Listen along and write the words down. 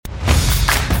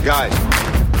Guys,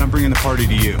 I'm bringing the party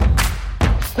to you.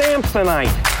 Samsonite.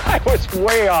 I was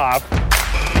way off.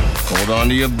 hold on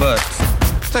to your butts.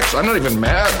 I'm not even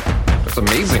mad. That's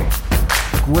amazing.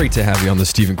 Great to have you on the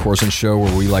Stephen Corson Show,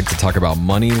 where we like to talk about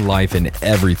money, life, and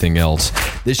everything else.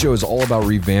 This show is all about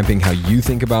revamping how you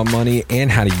think about money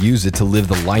and how to use it to live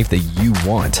the life that you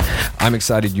want. I'm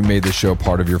excited you made this show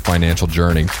part of your financial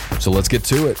journey. So let's get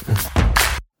to it.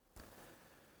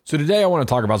 So today I want to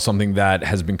talk about something that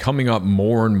has been coming up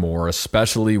more and more,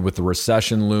 especially with the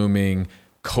recession looming.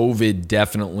 COVID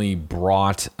definitely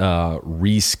brought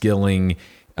reskilling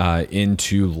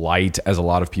into light as a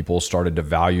lot of people started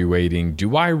evaluating,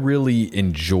 do I really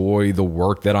enjoy the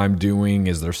work that I'm doing?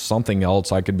 Is there something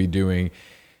else I could be doing?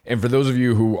 And for those of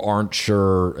you who aren't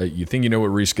sure, you think you know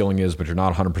what reskilling is, but you're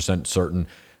not 100% certain.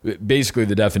 Basically,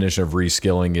 the definition of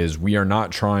reskilling is we are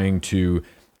not trying to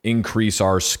increase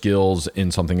our skills in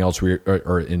something else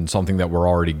or in something that we're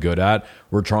already good at.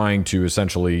 We're trying to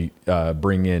essentially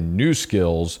bring in new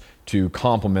skills to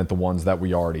complement the ones that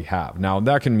we already have. Now,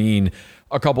 that can mean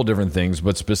a couple different things,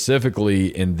 but specifically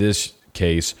in this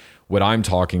case, what I'm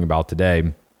talking about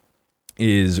today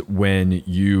is when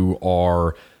you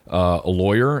are a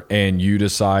lawyer and you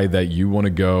decide that you want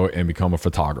to go and become a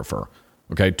photographer.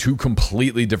 Okay, two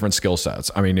completely different skill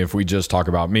sets. I mean, if we just talk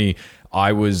about me,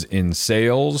 I was in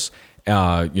sales,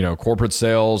 corporate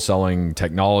sales, selling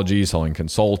technology, selling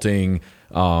consulting,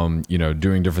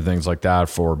 doing different things like that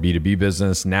for B2B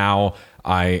business. Now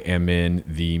I am in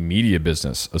the media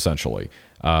business, essentially,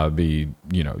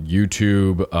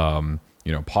 YouTube,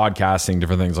 podcasting,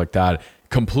 different things like that.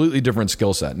 Completely different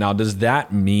skill set. Now, does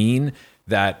that mean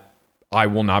that I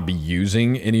will not be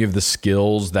using any of the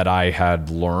skills that I had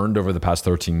learned over the past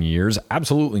 13 years?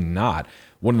 Absolutely not.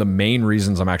 One of the main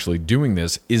reasons I'm actually doing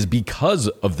this is because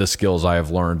of the skills I have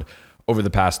learned over the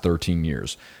past 13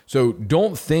 years. So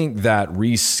don't think that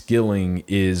reskilling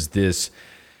is this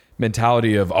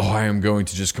mentality of, I am going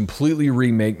to just completely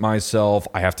remake myself.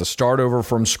 I have to start over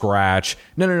from scratch.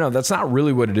 No. That's not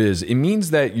really what it is. It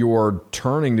means that you're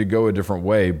turning to go a different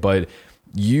way, but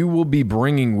you will be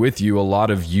bringing with you a lot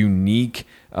of unique,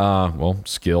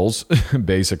 skills,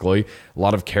 basically, a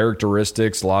lot of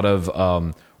characteristics, a lot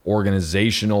of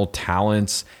organizational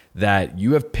talents that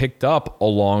you have picked up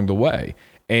along the way.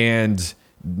 And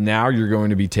now you're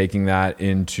going to be taking that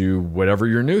into whatever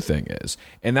your new thing is.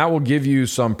 And that will give you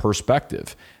some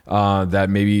perspective that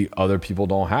maybe other people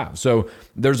don't have. So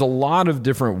there's a lot of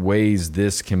different ways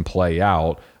this can play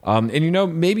out.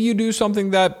 Maybe you do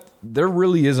something that there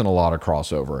really isn't a lot of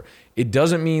crossover. It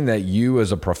doesn't mean that you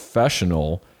as a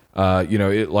professional, I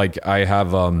like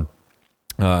to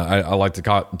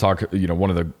talk, one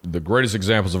of the greatest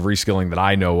examples of reskilling that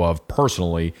I know of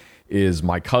personally is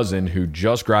my cousin who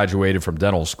just graduated from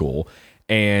dental school,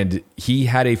 and he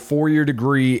had a 4-year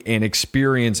degree and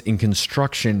experience in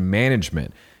construction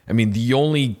management. I mean, the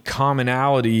only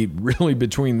commonality really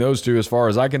between those two, as far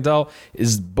as I can tell,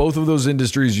 is both of those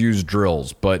industries use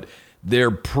drills, but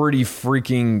they're pretty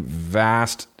freaking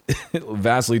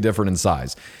vastly different in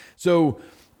size. So,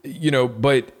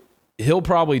 but he'll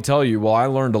probably tell you, well, I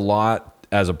learned a lot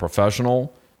as a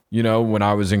professional. When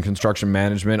I was in construction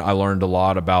management, I learned a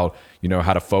lot about,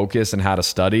 how to focus and how to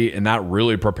study. And that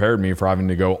really prepared me for having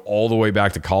to go all the way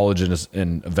back to college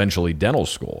and eventually dental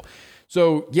school.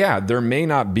 So yeah, there may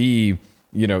not be,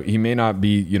 he may not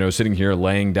be, sitting here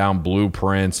laying down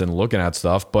blueprints and looking at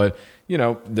stuff, but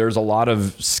there's a lot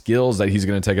of skills that he's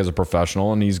going to take as a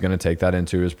professional, and he's going to take that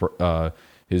into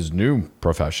his new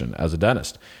profession as a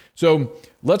dentist. So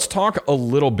let's talk a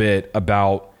little bit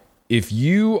about should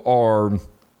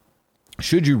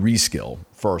you reskill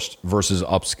first versus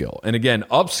upskill? And again,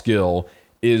 upskill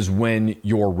is when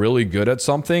you're really good at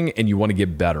something and you want to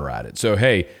get better at it. So,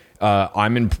 hey,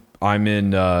 I'm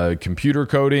in computer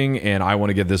coding and I want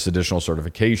to get this additional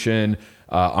certification.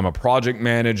 I'm a project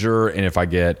manager, and if I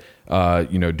get,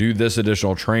 do this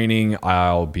additional training,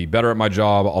 I'll be better at my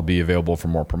job. I'll be available for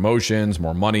more promotions,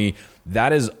 more money.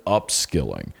 That is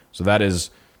upskilling. So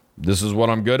this is what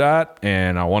I'm good at,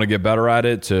 and I want to get better at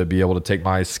it to be able to take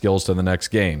my skills to the next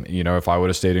game. If I would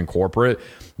have stayed in corporate,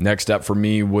 next step for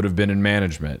me would have been in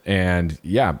management. And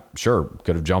yeah, sure,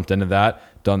 could have jumped into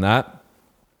that, done that.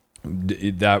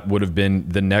 That would have been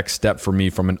the next step for me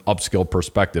from an upskill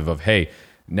perspective of, hey,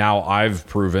 now I've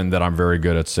proven that I'm very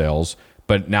good at sales,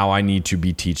 but now I need to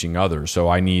be teaching others. So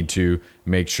I need to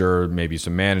make sure maybe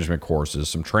some management courses,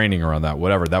 some training around that,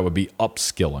 whatever. That would be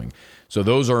upskilling. So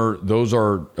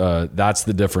that's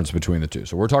the difference between the two.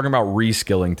 So we're talking about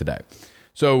reskilling today.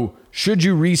 So should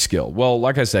you reskill? Well,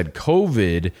 like I said,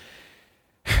 COVID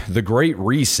the Great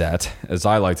Reset, as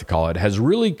I like to call it, has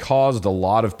really caused a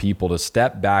lot of people to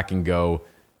step back and go,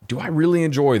 do I really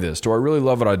enjoy this? Do I really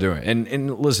love what I'm doing?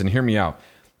 And listen, hear me out.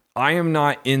 I am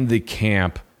not in the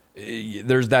camp.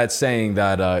 There's that saying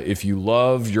that if you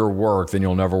love your work, then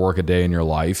you'll never work a day in your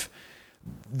life.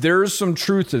 There's some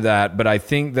truth to that, but I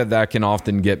think that can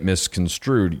often get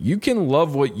misconstrued. You can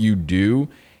love what you do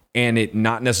and it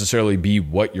not necessarily be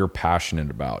what you're passionate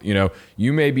about. You know,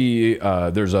 you may be,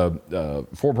 there's a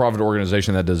for-profit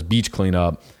organization that does beach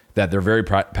cleanup that they're very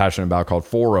passionate about called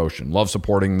For Ocean. Love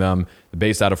supporting them. They're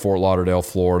based out of Fort Lauderdale,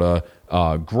 Florida.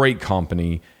 Great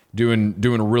company. Doing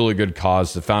a really good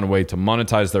cause. They found a way to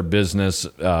monetize their business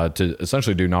to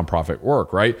essentially do nonprofit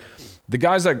work, right? The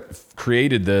guys that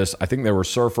created this, I think they were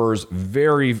surfers,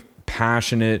 very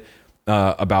passionate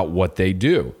about what they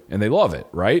do, and they love it,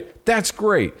 right? That's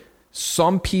great.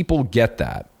 Some people get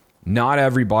that. Not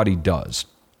everybody does.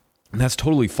 And that's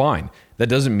totally fine. That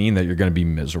doesn't mean that you're going to be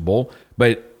miserable,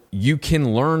 but you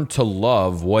can learn to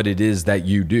love what it is that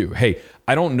you do. Hey,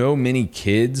 I don't know many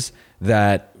kids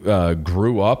that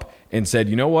grew up and said,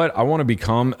 you know what, I want to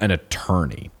become an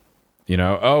attorney. You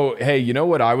know, oh, hey, you know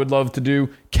what I would love to do?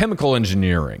 Chemical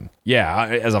engineering. Yeah,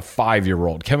 as a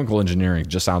 5-year-old, chemical engineering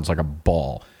just sounds like a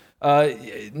ball.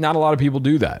 Not a lot of people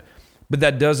do that. But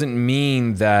that doesn't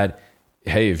mean that,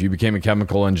 hey, if you became a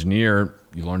chemical engineer,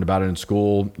 you learned about it in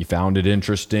school, you found it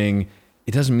interesting,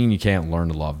 it doesn't mean you can't learn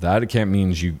to love that. It can't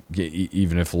mean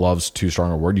even if love's too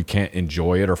strong a word, you can't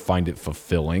enjoy it or find it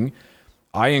fulfilling.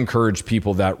 I encourage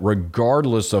people that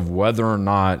regardless of whether or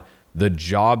not the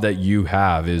job that you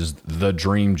have is the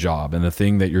dream job and the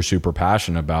thing that you're super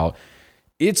passionate about,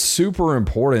 it's super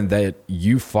important that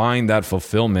you find that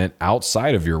fulfillment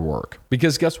outside of your work.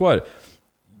 Because guess what?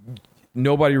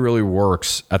 Nobody really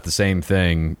works at the same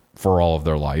thing for all of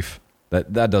their life.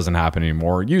 That doesn't happen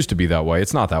anymore. It used to be that way.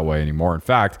 It's not that way anymore. In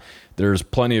fact, there's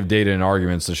plenty of data and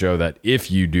arguments to show that if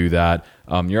you do that,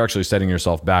 you're actually setting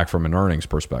yourself back from an earnings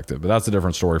perspective. But that's a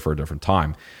different story for a different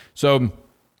time. So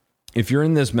if you're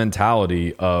in this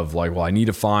mentality of like, well, I need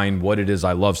to find what it is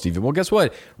I love, Steven. Well, guess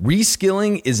what?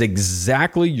 Reskilling is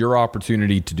exactly your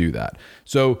opportunity to do that.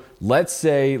 So let's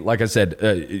say, like I said,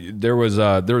 there was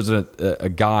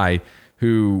a guy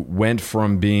who went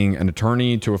from being an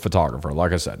attorney to a photographer.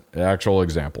 Like I said, actual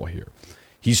example here.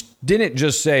 He didn't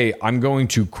just say, I'm going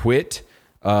to quit.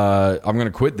 I'm going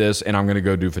to quit this and I'm going to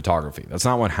go do photography. That's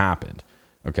not what happened.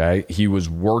 Okay. He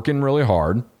was working really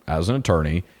hard as an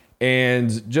attorney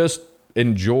and just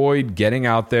enjoyed getting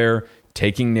out there,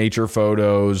 taking nature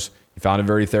photos. He found it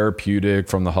very therapeutic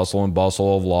from the hustle and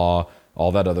bustle of law,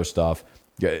 all that other stuff.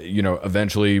 You know,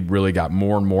 eventually really got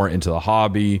more and more into the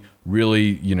hobby,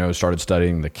 really, you know, started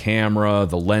studying the camera,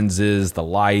 the lenses, the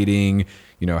lighting,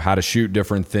 you know, how to shoot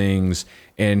different things.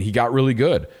 And he got really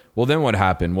good. Well, then what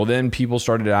happened? Well, then people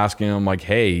started asking him like,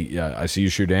 hey, I see you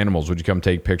shoot animals. Would you come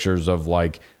take pictures of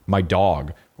like my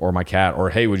dog or my cat? Or,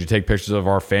 hey, would you take pictures of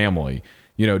our family?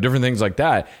 You know, different things like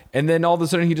that. And then all of a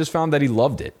sudden he just found that he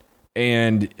loved it.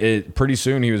 And pretty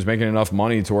soon he was making enough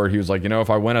money to where he was like, you know,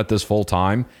 if I went at this full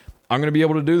time, I'm going to be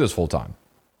able to do this full time.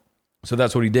 So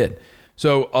that's what he did.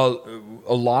 So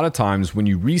a lot of times when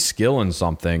you reskill in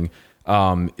something,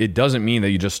 it doesn't mean that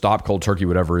you just stop cold turkey,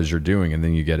 whatever it is you're doing, and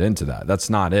then you get into that. That's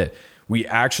not it. We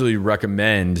actually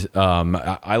recommend,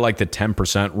 I like the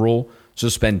 10% rule. So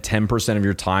spend 10% of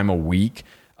your time a week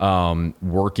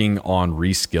working on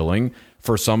reskilling.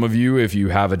 For some of you, if you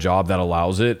have a job that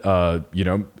allows it, you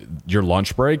know, your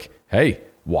lunch break, hey,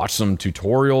 watch some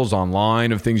tutorials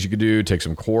online of things you could do, take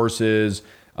some courses.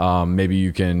 Maybe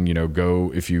you can, you know,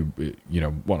 go if you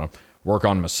want to work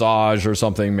on massage or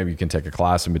something. Maybe you can take a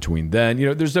class in between then. You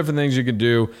know, there's different things you can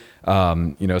do,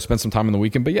 you know, spend some time on the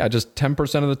weekend. But yeah, just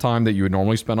 10% of the time that you would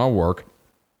normally spend on work.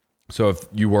 So if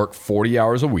you work 40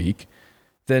 hours a week,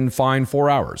 then find 4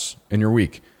 hours in your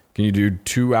week. Can you do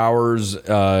 2 hours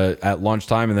at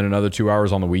lunchtime and then another 2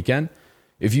 hours on the weekend?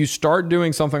 If you start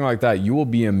doing something like that, you will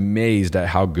be amazed at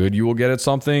how good you will get at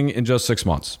something in just 6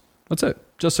 months. That's it,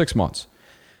 just 6 months.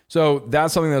 So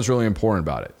that's something that's really important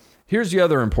about it. Here's the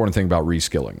other important thing about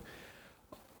reskilling.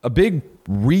 A big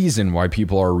reason why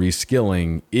people are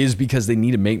reskilling is because they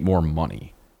need to make more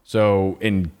money. So,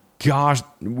 and gosh,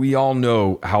 we all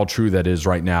know how true that is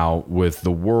right now with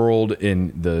the world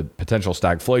and the potential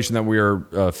stagflation that we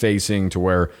are facing, to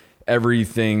where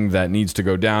everything that needs to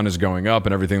go down is going up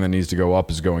and everything that needs to go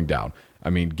up is going down. I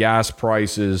mean, gas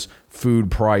prices, food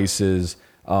prices,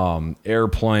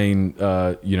 airplane,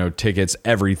 tickets,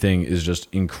 everything is just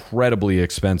incredibly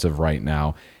expensive right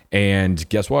now. And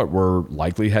guess what? We're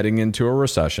likely heading into a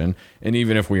recession. And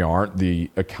even if we aren't, the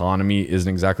economy isn't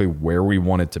exactly where we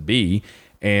want it to be.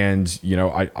 And,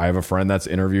 I have a friend that's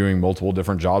interviewing multiple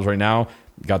different jobs right now,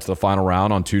 got to the final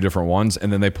round on 2 different ones,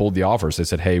 and then they pulled the offers. They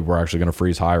said, hey, we're actually going to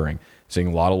freeze hiring. Seeing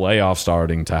a lot of layoffs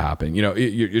starting to happen.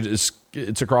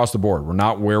 It's across the board. We're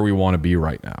not where we want to be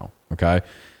right now. Okay.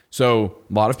 So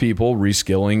a lot of people,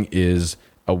 reskilling is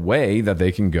a way that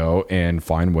they can go and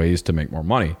find ways to make more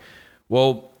money.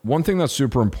 Well, one thing that's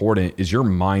super important is your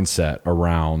mindset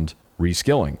around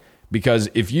reskilling. Because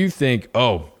if you think,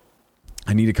 oh,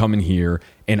 I need to come in here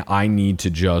and I need to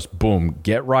just, boom,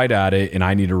 get right at it and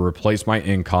I need to replace my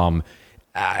income,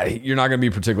 you're not going to be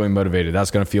particularly motivated.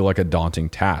 That's going to feel like a daunting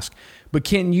task. But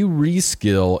can you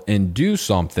reskill and do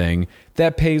something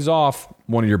that pays off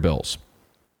one of your bills?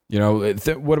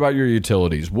 What about your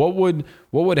utilities? What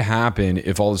would happen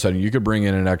if all of a sudden you could bring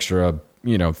in an extra,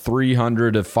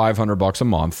 $300 to $500 a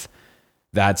month?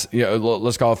 That's,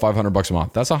 let's call it $500 a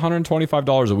month. That's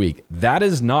 $125 a week. That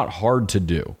is not hard to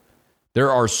do. There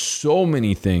are so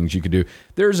many things you could do.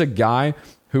 There's a guy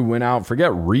who went out,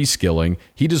 forget reskilling.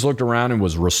 He just looked around and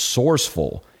was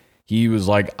resourceful. He was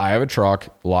like, I have a truck.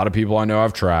 A lot of people I know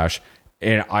have trash.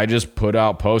 And I just put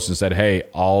out posts and said, hey,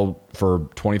 for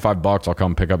 $25, I'll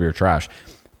come pick up your trash.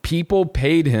 People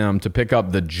paid him to pick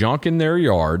up the junk in their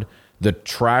yard, the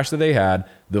trash that they had,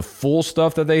 the full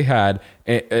stuff that they had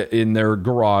in their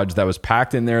garage that was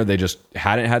packed in there. They just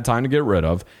hadn't had time to get rid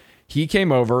of. He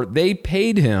came over. They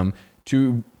paid him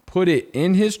to put it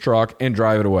in his truck and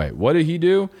drive it away. What did he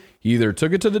do? He either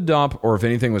took it to the dump, or if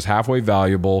anything was halfway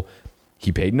valuable,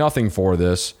 he paid nothing for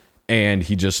this, and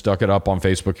he just stuck it up on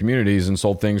Facebook communities and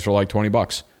sold things for like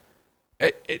 $20.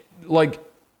 Like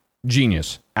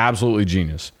genius, absolutely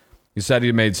genius. He said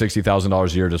he made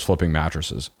 $60,000 a year just flipping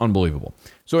mattresses. Unbelievable.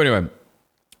 So anyway,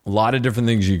 a lot of different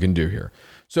things you can do here.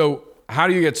 So how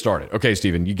do you get started? Okay,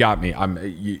 Steven, you got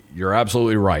me. You're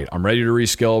absolutely right. I'm ready to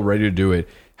reskill, ready to do it.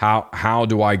 How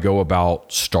do I go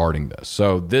about starting this?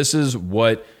 So this is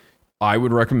what I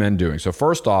would recommend doing. So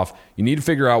first off, you need to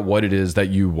figure out what it is that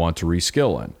you want to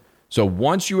reskill in. So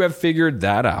once you have figured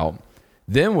that out,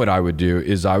 then what I would do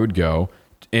is I would go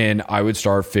and I would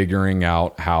start figuring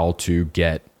out how to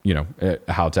get,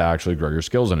 how to actually grow your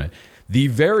skills in it. The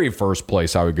very first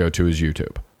place I would go to is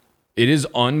YouTube. It is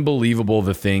unbelievable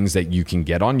the things that you can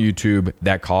get on YouTube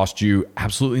that cost you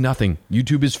absolutely nothing.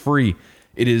 YouTube is free.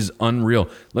 It is unreal.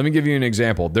 Let me give you an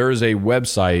example. There is a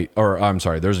website,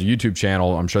 there's a YouTube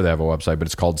channel. I'm sure they have a website, but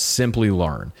it's called Simply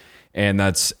Learn. And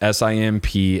that's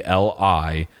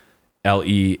SimpliLearn.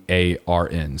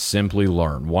 Simply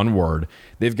Learn, one word.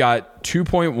 They've got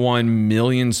 2.1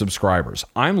 million subscribers.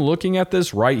 I'm looking at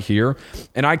this right here,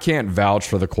 and I can't vouch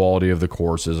for the quality of the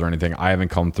courses or anything. I haven't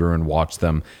come through and watched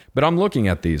them, but I'm looking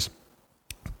at these.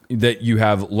 That you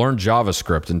have learn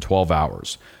JavaScript in 12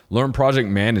 hours, learn project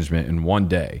management in 1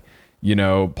 day,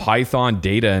 Python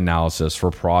data analysis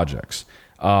for projects,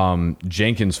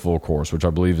 Jenkins full course, which I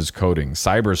believe is coding,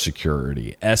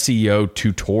 cybersecurity, SEO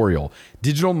tutorial,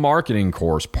 digital marketing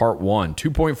course, part 1,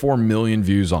 2.4 million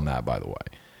views on that, by the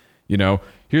way.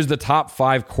 Here's the top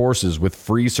 5 courses with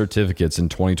free certificates in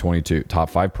 2022, top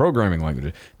 5 programming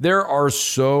languages. There are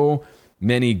so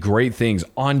many great things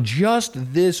on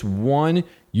just this one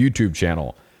YouTube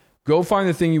channel. Go find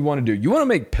the thing you want to do. You want to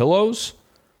make pillows?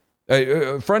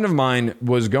 A friend of mine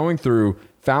was going through,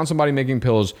 found somebody making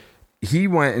pillows. He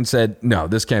went and said, no,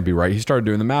 this can't be right. He started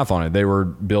doing the math on it. They were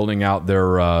building out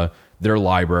their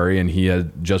library, and he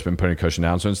had just been putting a cushion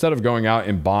down. So instead of going out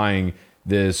and buying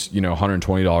this,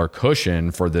 $120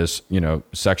 cushion for this,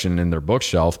 section in their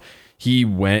bookshelf, he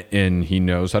went and he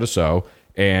knows how to sew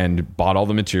and bought all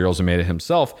the materials and made it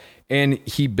himself. And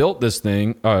he built this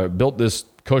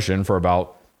cushion for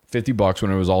about $50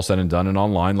 when it was all said and done. And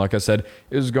online, like I said,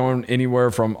 it was going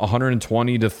anywhere from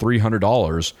 $120 to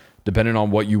 $300, depending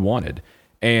on what you wanted.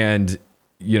 And,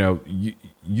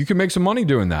 you can make some money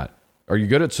doing that. Are you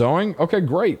good at sewing? Okay,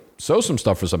 great. Sew some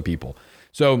stuff for some people.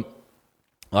 So,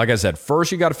 like I said,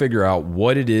 first you got to figure out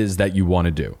what it is that you want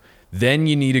to do. Then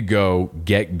you need to go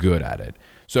get good at it.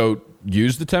 So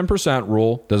use the 10%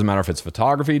 rule. Doesn't matter if it's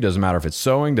photography, doesn't matter if it's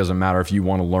sewing, doesn't matter if you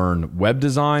want to learn web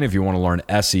design, if you want to learn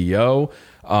SEO.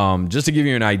 Just to give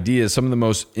you an idea, some of the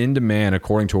most in demand,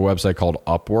 according to a website called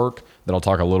Upwork, that I'll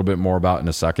talk a little bit more about in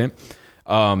a second.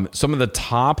 Some of the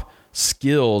top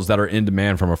skills that are in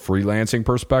demand from a freelancing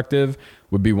perspective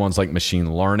would be ones like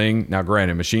machine learning. Now,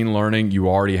 granted, machine learning, you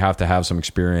already have to have some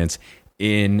experience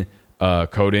in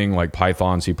coding like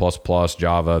Python, C++,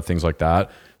 Java, things like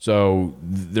that. So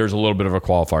there's a little bit of a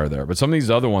qualifier there. But some of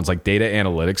these other ones like data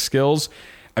analytics skills,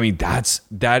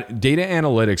 that data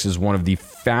analytics is one of the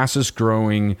fastest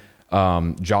growing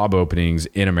job openings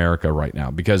in America right now,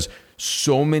 because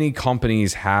so many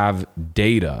companies have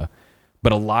data,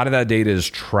 but a lot of that data is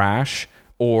trash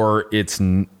or it's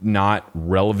not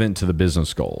relevant to the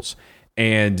business goals.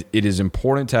 And it is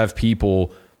important to have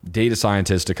people, data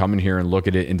scientists, to come in here and look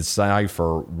at it and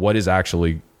decipher what is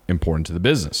actually important to the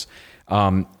business.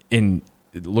 In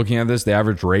looking at this, the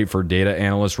average rate for data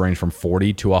analysts range from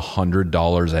 $40 to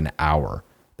 $100 an hour.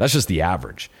 That's just the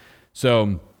average.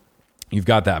 So you've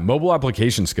got that. Mobile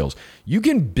application skills. You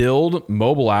can build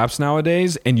mobile apps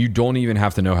nowadays and you don't even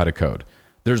have to know how to code.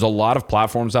 There's a lot of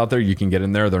platforms out there you can get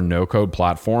in there. They're no-code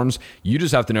platforms. You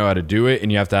just have to know how to do it,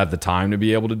 and you have to have the time to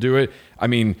be able to do it. I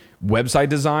mean, website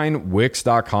design,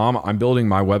 Wix.com. I'm building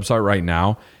my website right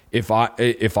now. If I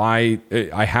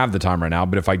have the time right now,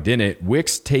 but if I didn't,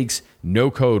 Wix takes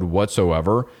no code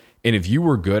whatsoever. And if you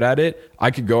were good at it, I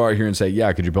could go out here and say,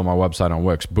 yeah, could you build my website on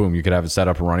Wix? Boom, you could have it set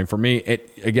up and running for me.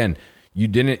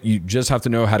 You just have to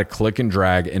know how to click and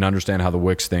drag and understand how the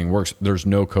Wix thing works. There's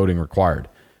no coding required.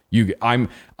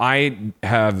 I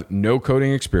have no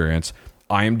coding experience.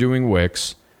 I am doing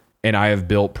Wix, and I have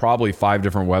built probably 5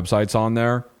 different websites on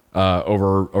there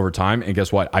over time. And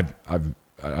guess what? I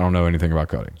don't know anything about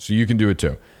coding, so you can do it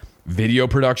too. Video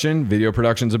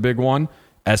production's a big one.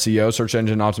 SEO, search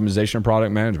engine optimization, and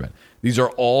product management. These are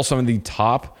all some of the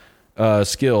top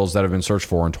skills that have been searched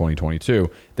for in 2022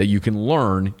 that you can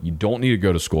learn. You don't need to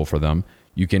go to school for them.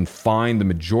 You can find the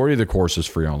majority of the courses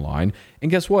free online. And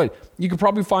guess what? You could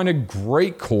probably find a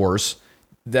great course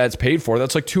that's paid for.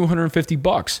 That's like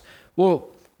 $250. Well,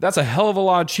 that's a hell of a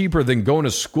lot cheaper than going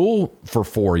to school for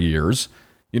 4 years,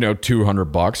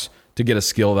 $200 to get a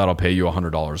skill that'll pay you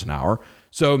 $100 an hour.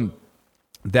 So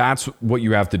that's what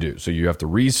you have to do. So you have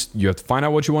to find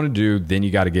out what you want to do. Then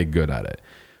you got to get good at it.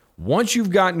 Once you've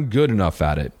gotten good enough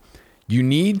at it, you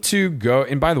need to go.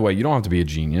 And by the way, you don't have to be a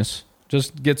genius.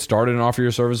 Just get started and offer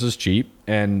your services cheap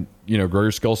and, grow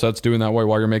your skill sets doing that way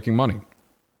while you're making money.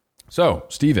 So,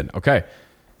 Steven, okay,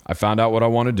 I found out what I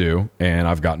want to do and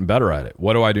I've gotten better at it.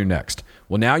 What do I do next?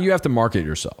 Well, now you have to market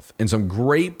yourself. And some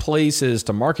great places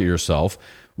to market yourself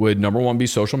would, number one, be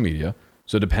social media.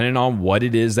 So depending on what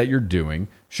it is that you're doing,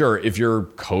 sure, if you're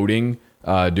coding,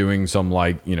 doing some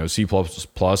C++,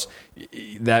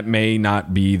 that may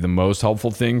not be the most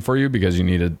helpful thing for you because you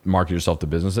need to market yourself to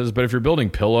businesses. But if you're building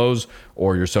pillows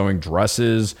or you're sewing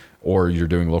dresses or you're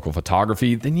doing local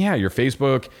photography, then yeah, your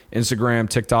Facebook, Instagram,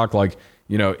 TikTok,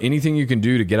 anything you can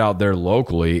do to get out there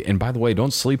locally. And by the way,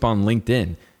 don't sleep on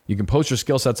LinkedIn. You can post your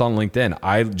skill sets on LinkedIn.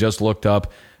 I just looked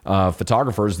up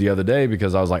photographers the other day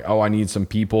because I was like, I need some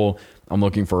people. I'm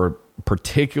looking for a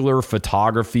particular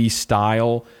photography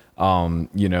style. I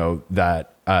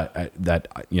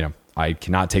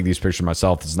cannot take these pictures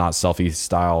myself. It's not selfie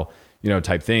style,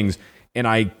 type things. And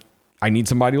I need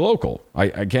somebody local.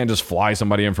 I can't just fly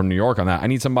somebody in from New York on that. I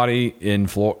need somebody in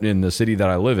the city that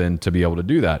I live in to be able to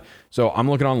do that. So I'm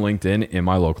looking on LinkedIn in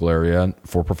my local area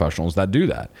for professionals that do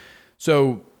that.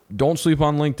 So don't sleep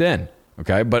on LinkedIn.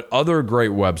 Okay. But other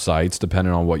great websites,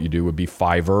 depending on what you do, would be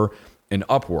Fiverr and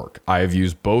Upwork. I have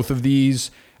used both of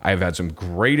these. I've had some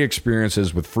great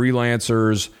experiences with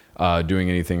freelancers, doing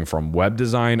anything from web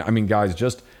design. I mean, guys,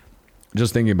 just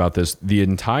thinking about this, the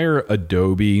entire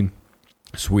Adobe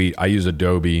suite, I use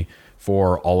Adobe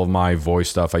for all of my voice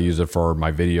stuff. I use it for my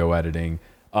video editing.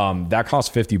 That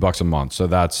costs $50 a month. So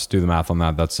do the math on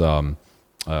that. That's, and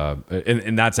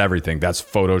that's everything. That's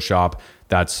Photoshop.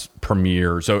 That's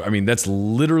Premiere. So, I mean, that's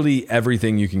literally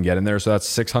everything you can get in there. So that's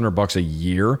 $600 a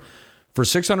year. For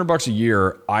 $600 a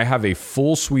year, I have a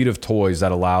full suite of toys that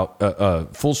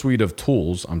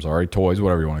toys,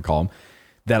 whatever you want to call them,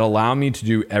 that allow me to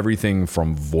do everything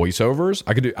from voiceovers.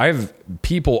 I have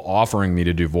people offering me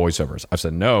to do voiceovers. I've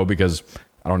said no because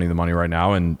I don't need the money right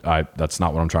now, and that's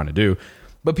not what I'm trying to do.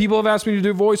 But people have asked me to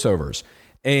do voiceovers,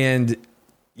 and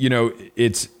you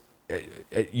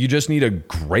just need a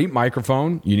great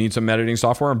microphone. You need some editing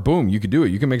software, and boom, you could do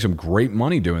it. You can make some great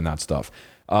money doing that stuff.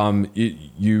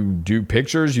 You do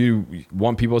pictures, you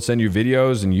want people to send you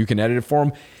videos and you can edit it for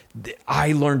them.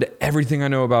 I learned everything I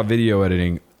know about video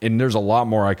editing, and there's a lot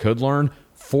more I could learn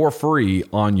for free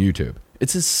on YouTube.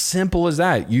 It's as simple as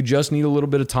that. You just need a little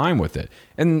bit of time with it.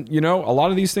 And, a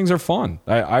lot of these things are fun.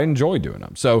 I enjoy doing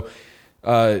them. So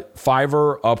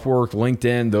Fiverr, Upwork,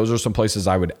 LinkedIn, those are some places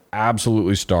I would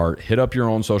absolutely start. Hit up your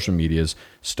own social medias,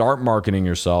 start marketing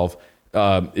yourself.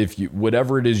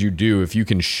 Whatever it is you do, if you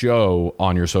can show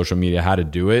on your social media how to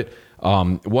do it.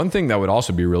 One thing that would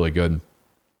also be really good,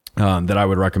 that I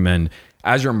would recommend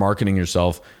as you're marketing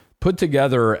yourself, put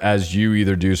together as you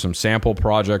either do some sample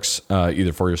projects,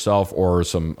 either for yourself or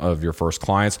some of your first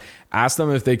clients, ask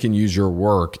them if they can use your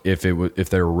work. If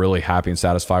they're really happy and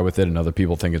satisfied with it and other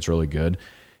people think it's really good,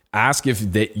 ask if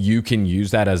you can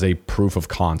use that as a proof of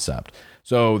concept.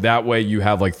 So that way you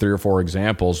have like 3 or 4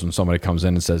 examples when somebody comes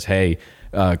in and says, hey,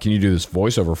 can you do this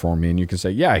voiceover for me? And you can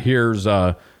say, yeah, here's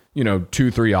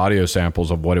 2-3 audio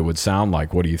samples of what it would sound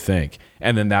like. What do you think?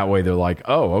 And then that way they're like,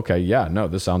 oh, okay, yeah, no,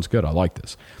 this sounds good. I like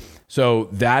this. So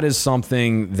that is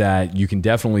something that you can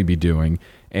definitely be doing,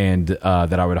 and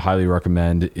that I would highly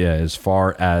recommend as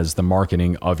far as the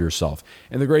marketing of yourself.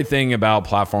 And the great thing about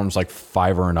platforms like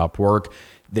Fiverr and Upwork,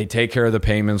 they take care of the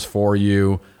payments for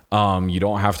you. You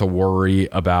don't have to worry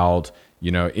about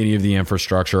any of the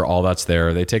infrastructure. All that's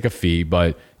there. They take a fee,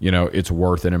 but it's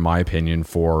worth it in my opinion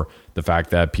for the fact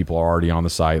that people are already on the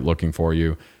site looking for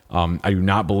you. I do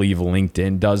not believe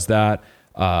LinkedIn does that.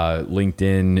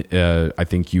 LinkedIn, I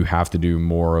think you have to do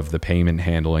more of the payment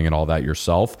handling and all that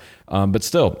yourself. But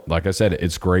still, like I said,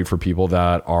 it's great for people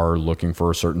that are looking for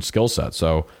a certain skill set.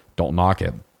 So don't knock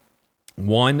it.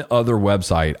 One other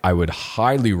website I would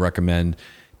highly recommend,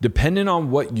 depending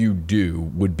on what you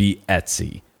do, would be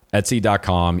Etsy.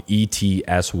 Etsy.com,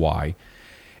 ETSY.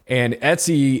 And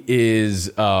Etsy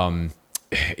is,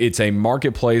 it's a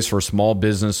marketplace for small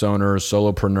business owners,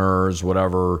 solopreneurs,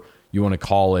 whatever you want to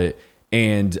call it.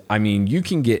 And I mean, you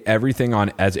can get everything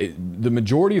on Etsy. The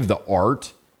majority of the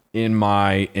art in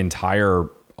my entire,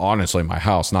 honestly, my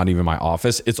house, not even my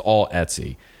office, it's all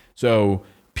Etsy. So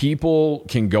people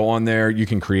can go on there. You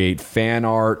can create fan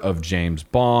art of James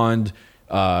Bond.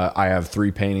 I have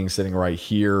 3 paintings sitting right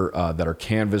here that are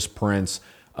canvas prints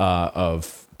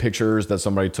of pictures that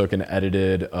somebody took and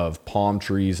edited of palm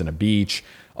trees and a beach.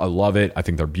 I love it. I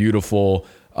think they're beautiful.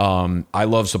 I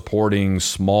love supporting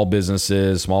small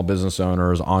businesses, small business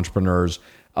owners, entrepreneurs.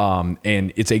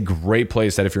 And it's a great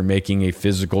place that if you're making a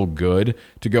physical good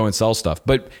to go and sell stuff.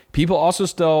 But people also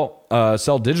still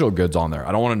sell digital goods on there.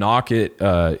 I don't want to knock it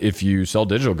if you sell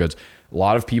digital goods. A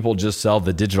lot of people just sell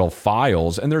the digital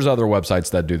files, and there's other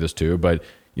websites that do this too. But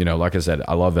like I said,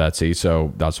 I love Etsy,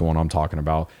 so that's the one I'm talking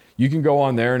about. You can go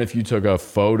on there, and if you took a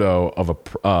photo of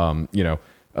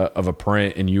of a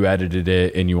print and you edited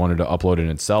it and you wanted to upload it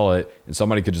and sell it, and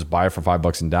somebody could just buy it for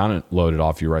 $5 and download it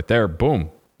off you right there, boom,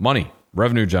 money,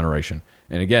 revenue generation.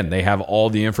 And again, they have all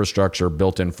the infrastructure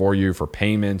built in for you for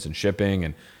payments and shipping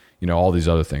and all these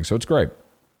other things. So it's great.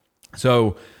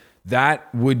 So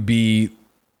that would be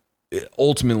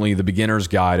ultimately the beginner's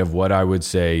guide of what I would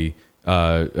say,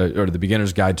 or the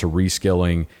beginner's guide to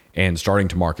reskilling and starting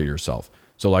to market yourself.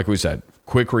 So like we said,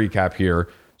 quick recap here.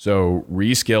 So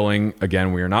reskilling,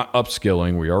 again, we are not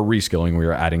upskilling, we are reskilling. We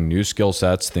are adding new skill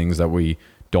sets, things that we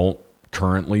don't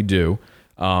currently do.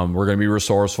 We're going to be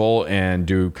resourceful and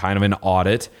do kind of an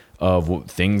audit of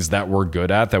things that we're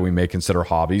good at that we may consider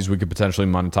hobbies we could potentially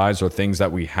monetize, or things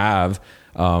that we have.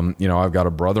 I've got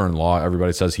a brother-in-law.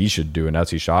 Everybody says he should do an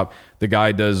Etsy shop. The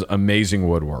guy does amazing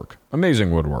woodwork. Some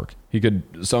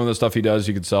of the stuff he does,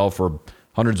 he could sell for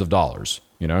hundreds of dollars.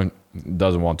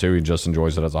 Doesn't want to. He just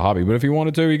enjoys it as a hobby. But if he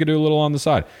wanted to, he could do a little on the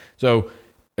side. So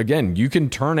again, you can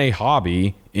turn a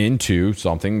hobby into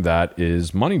something that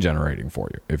is money generating for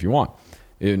you if you want.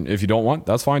 And if you don't want,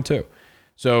 that's fine too.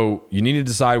 So you need to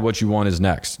decide what you want is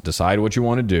next. Decide what you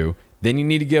want to do. Then you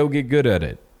need to go get good at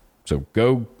it. So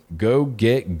go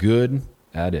get good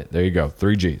at it. There you go.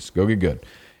 3 G's. Go get good.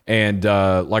 And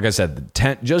like I said,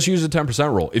 just use the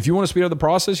 10% rule. If you want to speed up the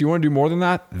process, you want to do more than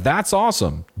that, that's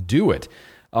awesome. Do it.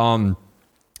 I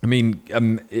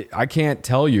can't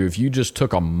tell you, if you just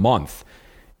took a month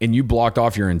and you blocked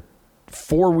off your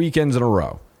 4 weekends in a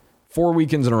row,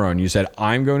 and you said,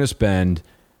 I'm going to spend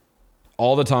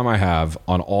all the time I have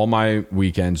on all my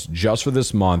weekends just for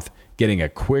this month, getting a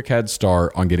quick head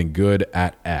start on getting good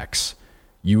at X,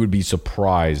 you would be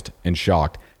surprised and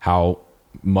shocked how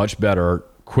much better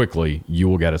quickly you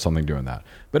will get at something doing that.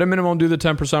 But at minimum, do the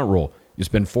 10% rule. You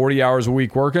spend 40 hours a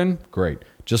week working, great.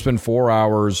 Just spend 4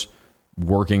 hours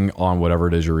working on whatever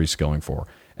it is you're reskilling for.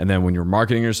 And then when you're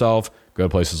marketing yourself, go to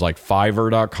places like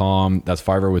Fiverr.com. That's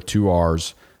Fiverr with 2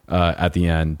 R's at the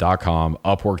end, .com,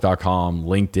 Upwork.com,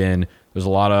 LinkedIn. There's a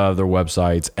lot of other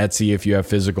websites. Etsy, if you have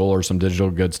physical or some digital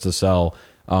goods to sell,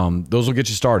 those will get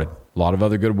you started. A lot of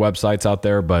other good websites out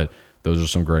there, but those are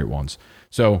some great ones.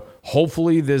 So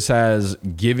hopefully this has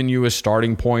given you a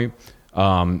starting point.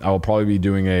 I will probably be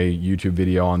doing a YouTube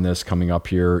video on this coming up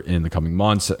here in the coming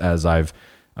months, as I've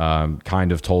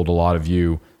kind of told a lot of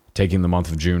you, taking the month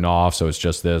of June off. So it's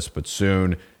just this, but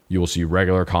soon you will see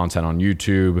regular content on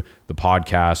YouTube. The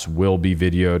podcast will be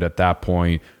videoed at that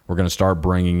point. We're going to start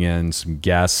bringing in some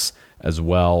guests as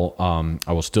well.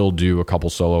 I will still do a couple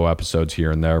solo episodes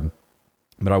here and there,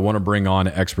 but I want to bring on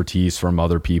expertise from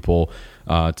other people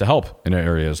to help in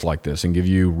areas like this and give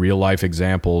you real life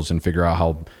examples and figure out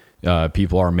how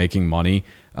people are making money,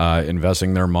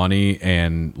 investing their money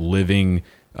and living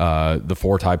the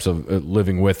 4 types of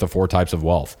living with the 4 types of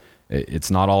wealth.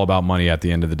 It's not all about money at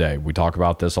the end of the day. We talk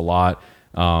about this a lot,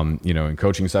 in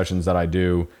coaching sessions that I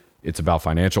do. It's about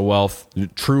financial wealth.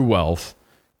 True wealth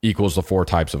equals the 4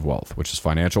 types of wealth, which is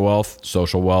financial wealth,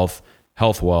 social wealth,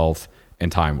 health wealth,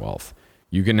 and time wealth.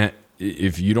 You can,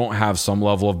 if you don't have some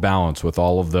level of balance with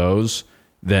all of those,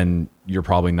 then you're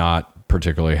probably not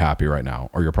particularly happy right now,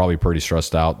 or you're probably pretty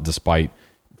stressed out despite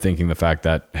thinking the fact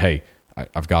that, hey,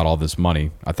 I've got all this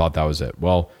money. I thought that was it.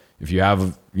 Well, if you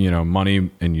have,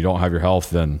 money and you don't have your health,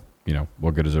 then,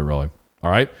 what good is it really? All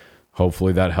right.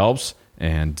 Hopefully that helps.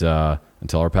 And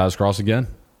until our paths cross again.